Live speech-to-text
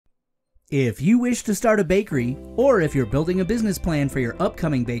If you wish to start a bakery, or if you're building a business plan for your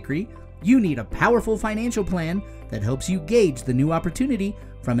upcoming bakery, you need a powerful financial plan that helps you gauge the new opportunity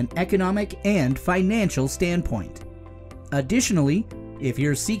from an economic and financial standpoint. Additionally, if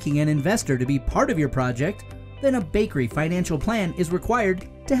you're seeking an investor to be part of your project, then a bakery financial plan is required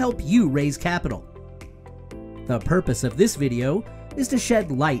to help you raise capital. The purpose of this video is to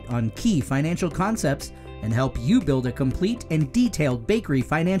shed light on key financial concepts and help you build a complete and detailed bakery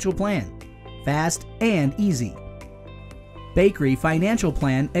financial plan, fast and easy. Bakery Financial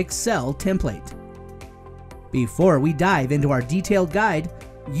Plan Excel Template. Before we dive into our detailed guide,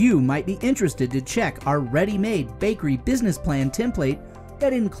 you might be interested to check our ready-made bakery business plan template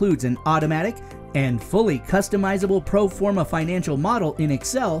that includes an automatic and fully customizable pro forma financial model in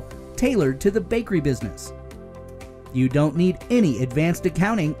Excel tailored to the bakery business. You don't need any advanced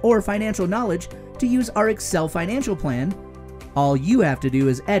accounting or financial knowledge to use our Excel financial plan. All you have to do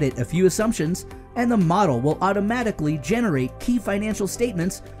is edit a few assumptions and the model will automatically generate key financial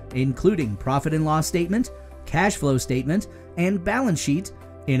statements, including profit and loss statement, cash flow statement, and balance sheet,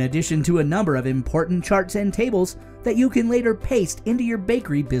 in addition to a number of important charts and tables that you can later paste into your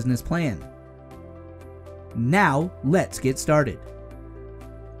bakery business plan. Now, let's get started.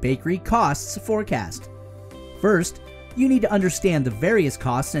 Bakery Costs Forecast. First, you need to understand the various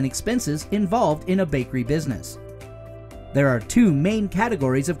costs and expenses involved in a bakery business. There are two main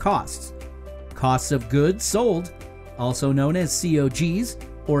categories of costs: costs of goods sold, also known as COGs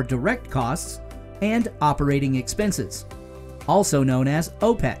or direct costs, and operating expenses, also known as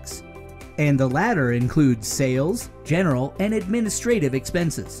OPEX, and the latter includes sales, general, and administrative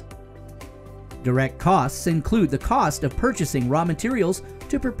expenses. Direct costs include the cost of purchasing raw materials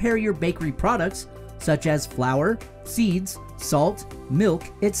to prepare your bakery products, such as flour, seeds, salt, milk,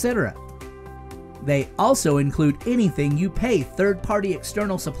 etc. They also include anything you pay third-party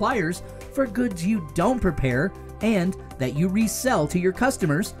external suppliers for goods you don't prepare and that you resell to your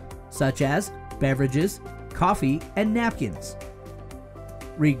customers, such as beverages, coffee, and napkins.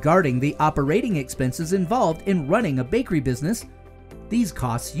 Regarding the operating expenses involved in running a bakery business, these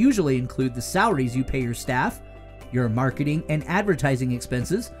costs usually include the salaries you pay your staff, your marketing and advertising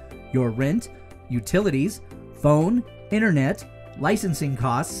expenses, your rent, utilities, phone, internet, licensing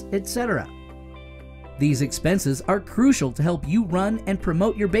costs, etc. These expenses are crucial to help you run and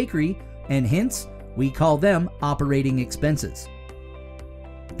promote your bakery, and hence, we call them operating expenses.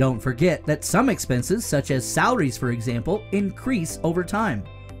 Don't forget that some expenses, such as salaries for example, increase over time.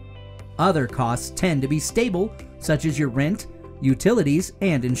 Other costs tend to be stable, such as your rent, utilities,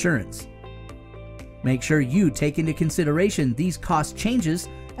 and insurance. Make sure you take into consideration these cost changes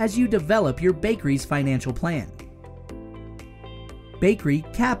as you develop your bakery's financial plan. Bakery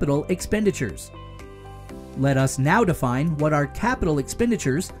Capital Expenditures. Let us now define what are capital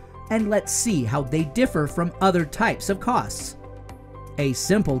expenditures, and let's see how they differ from other types of costs. A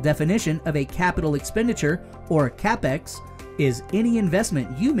simple definition of a capital expenditure, or CapEx, is any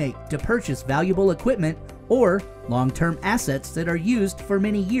investment you make to purchase valuable equipment or long-term assets that are used for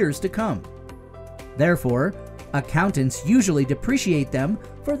many years to come. Therefore, accountants usually depreciate them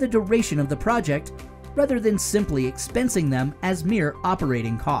for the duration of the project rather than simply expensing them as mere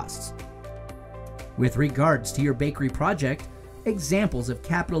operating costs. With regards to your bakery project, examples of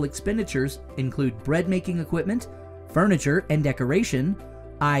capital expenditures include bread making equipment, furniture and decoration,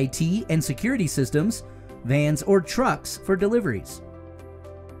 IT and security systems, vans or trucks for deliveries.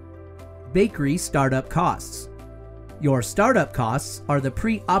 Bakery Startup Costs. Your startup costs are the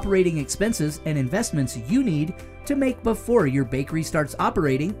pre-operating expenses and investments you need to make before your bakery starts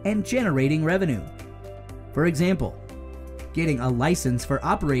operating and generating revenue. For example, getting a license for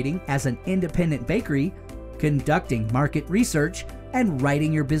operating as an independent bakery, conducting market research and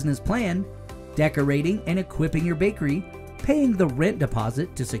writing your business plan, decorating and equipping your bakery, paying the rent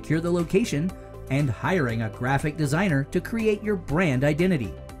deposit to secure the location, and hiring a graphic designer to create your brand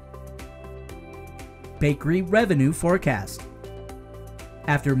identity. Bakery Revenue Forecast.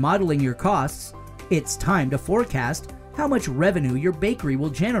 After modeling your costs, it's time to forecast how much revenue your bakery will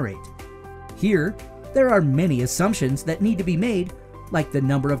generate. Here, there are many assumptions that need to be made, like the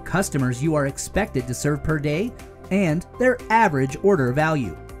number of customers you are expected to serve per day and their average order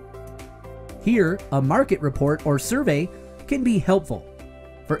value. Here, a market report or survey can be helpful.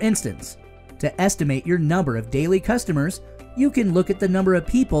 For instance, to estimate your number of daily customers, you can look at the number of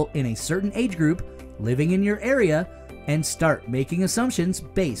people in a certain age group living in your area and start making assumptions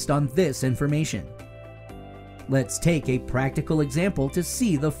based on this information. Let's take a practical example to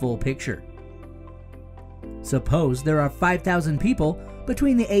see the full picture. Suppose there are 5,000 people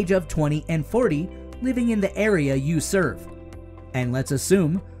between the age of 20 and 40 living in the area you serve, and let's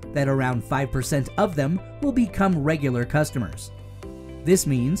assume that around 5% of them will become regular customers. This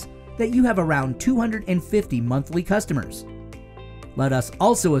means that you have around 250 monthly customers. Let us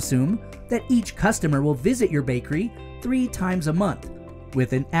also assume that each customer will visit your bakery 3 times a month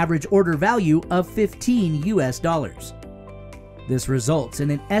with an average order value of $15 US. This results in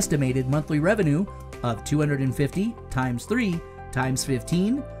an estimated monthly revenue of 250 times 3 times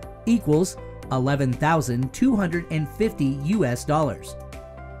 15 equals $11,250 US.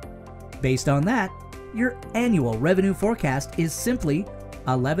 Based on that, your annual revenue forecast is simply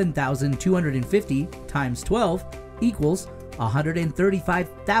 11,250 times 12 equals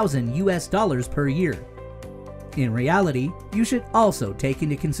 $135,000 US per year. In reality, you should also take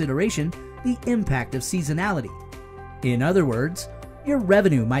into consideration the impact of seasonality. In other words, your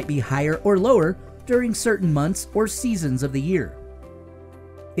revenue might be higher or lower during certain months or seasons of the year.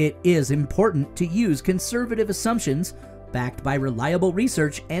 It is important to use conservative assumptions backed by reliable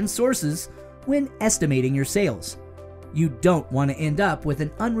research and sources when estimating your sales. You don't want to end up with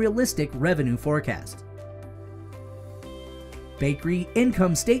an unrealistic revenue forecast. Bakery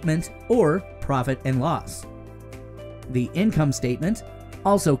income statement or profit and loss. The income statement,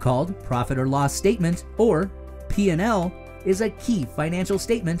 also called profit or loss statement or P&L, is a key financial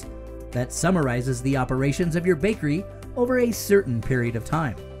statement that summarizes the operations of your bakery over a certain period of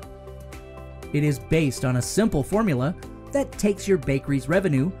time. It is based on a simple formula that takes your bakery's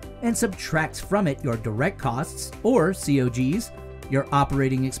revenue and subtracts from it your direct costs or COGs, your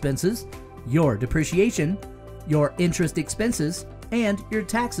operating expenses, your depreciation, your interest expenses, and your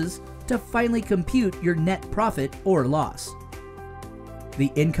taxes to finally compute your net profit or loss.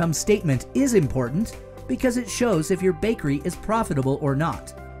 The income statement is important because it shows if your bakery is profitable or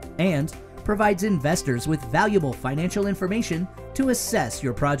not, and provides investors with valuable financial information to assess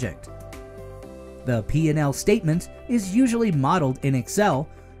your project. The P&L statement is usually modeled in Excel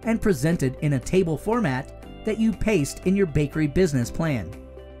and presented in a table format that you paste in your bakery business plan.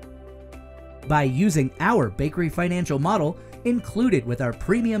 By using our bakery financial model included with our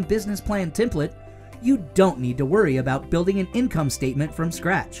premium business plan template, you don't need to worry about building an income statement from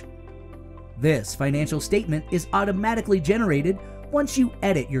scratch. This financial statement is automatically generated once you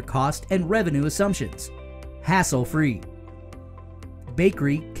edit your cost and revenue assumptions. Hassle-free.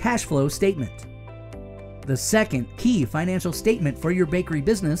 Bakery cash flow statement. The second key financial statement for your bakery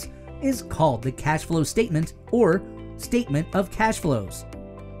business is called the cash flow statement or statement of cash flows.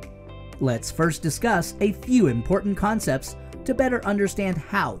 Let's first discuss a few important concepts to better understand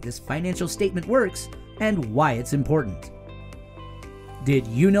how this financial statement works and why it's important. Did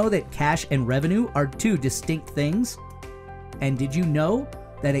you know that cash and revenue are two distinct things? And did you know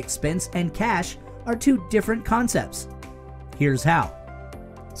that expense and cash are two different concepts? Here's how.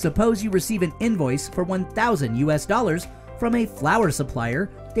 Suppose you receive an invoice for $1,000 US from a flour supplier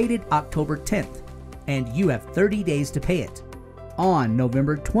dated October 10th, and you have 30 days to pay it. On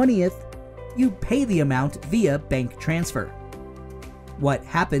November 20th, you pay the amount via bank transfer. What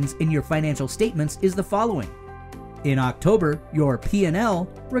happens in your financial statements is the following. In October, your P&L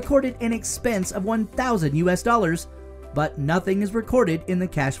recorded an expense of $1,000 US, but nothing is recorded in the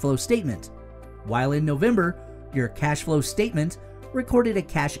cash flow statement. While in November, your cash flow statement recorded a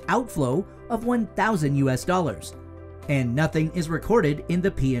cash outflow of $1,000 US, and nothing is recorded in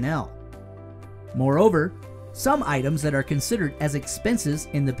the P&L. Moreover, some items that are considered as expenses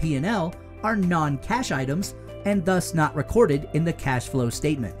in the P&L are non-cash items and thus not recorded in the cash flow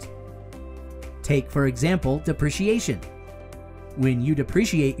statement. Take, for example, depreciation. When you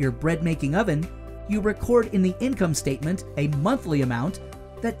depreciate your bread-making oven, you record in the income statement a monthly amount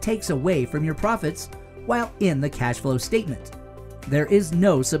that takes away from your profits, while in the cash flow statement, there is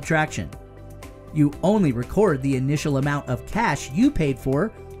no subtraction. You only record the initial amount of cash you paid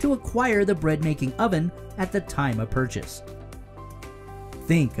for to acquire the bread-making oven at the time of purchase.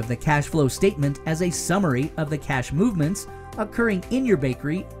 Think of the cash flow statement as a summary of the cash movements occurring in your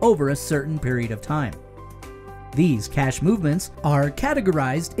bakery over a certain period of time. These cash movements are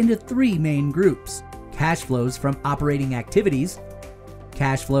categorized into 3 main groups: cash flows from operating activities,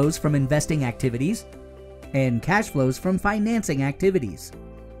 cash flows from investing activities, and cash flows from financing activities.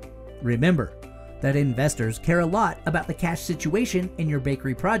 Remember that investors care a lot about the cash situation in your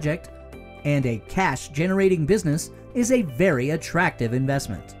bakery project, and a cash-generating business is a very attractive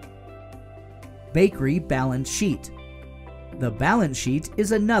investment. Bakery balance sheet. The balance sheet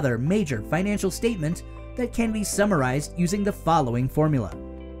is another major financial statement that can be summarized using the following formula.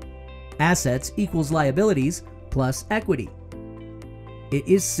 Assets equals liabilities plus equity. It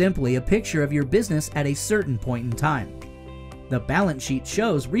is simply a picture of your business at a certain point in time. The balance sheet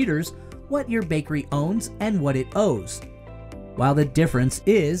shows readers what your bakery owns and what it owes, while the difference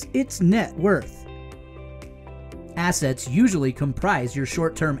is its net worth. Assets usually comprise your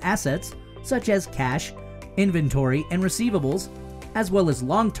short-term assets, such as cash, inventory, and receivables, as well as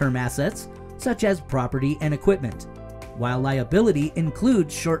long-term assets, such as property and equipment, while liability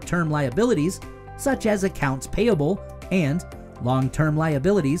includes short-term liabilities, such as accounts payable, and long-term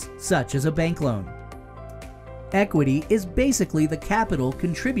liabilities, such as a bank loan. Equity is basically the capital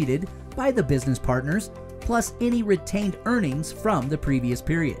contributed by the business partners, plus any retained earnings from the previous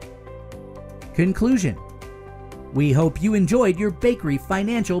period. Conclusion: we hope you enjoyed your bakery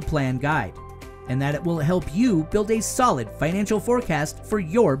financial plan guide, and that it will help you build a solid financial forecast for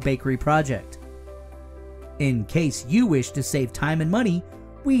your bakery project. In case you wish to save time and money,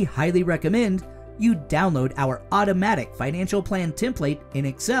 we highly recommend you download our automatic financial plan template in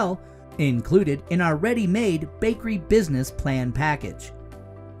Excel included in our ready-made bakery business plan package.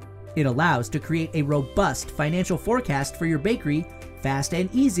 It allows to create a robust financial forecast for your bakery fast and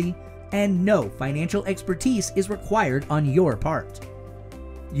easy, and no financial expertise is required on your part.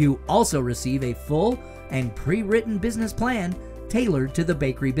 You also receive a full and pre-written business plan tailored to the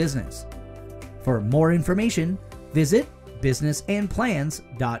bakery business. For more information, visit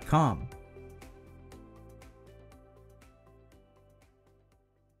businessandplans.com.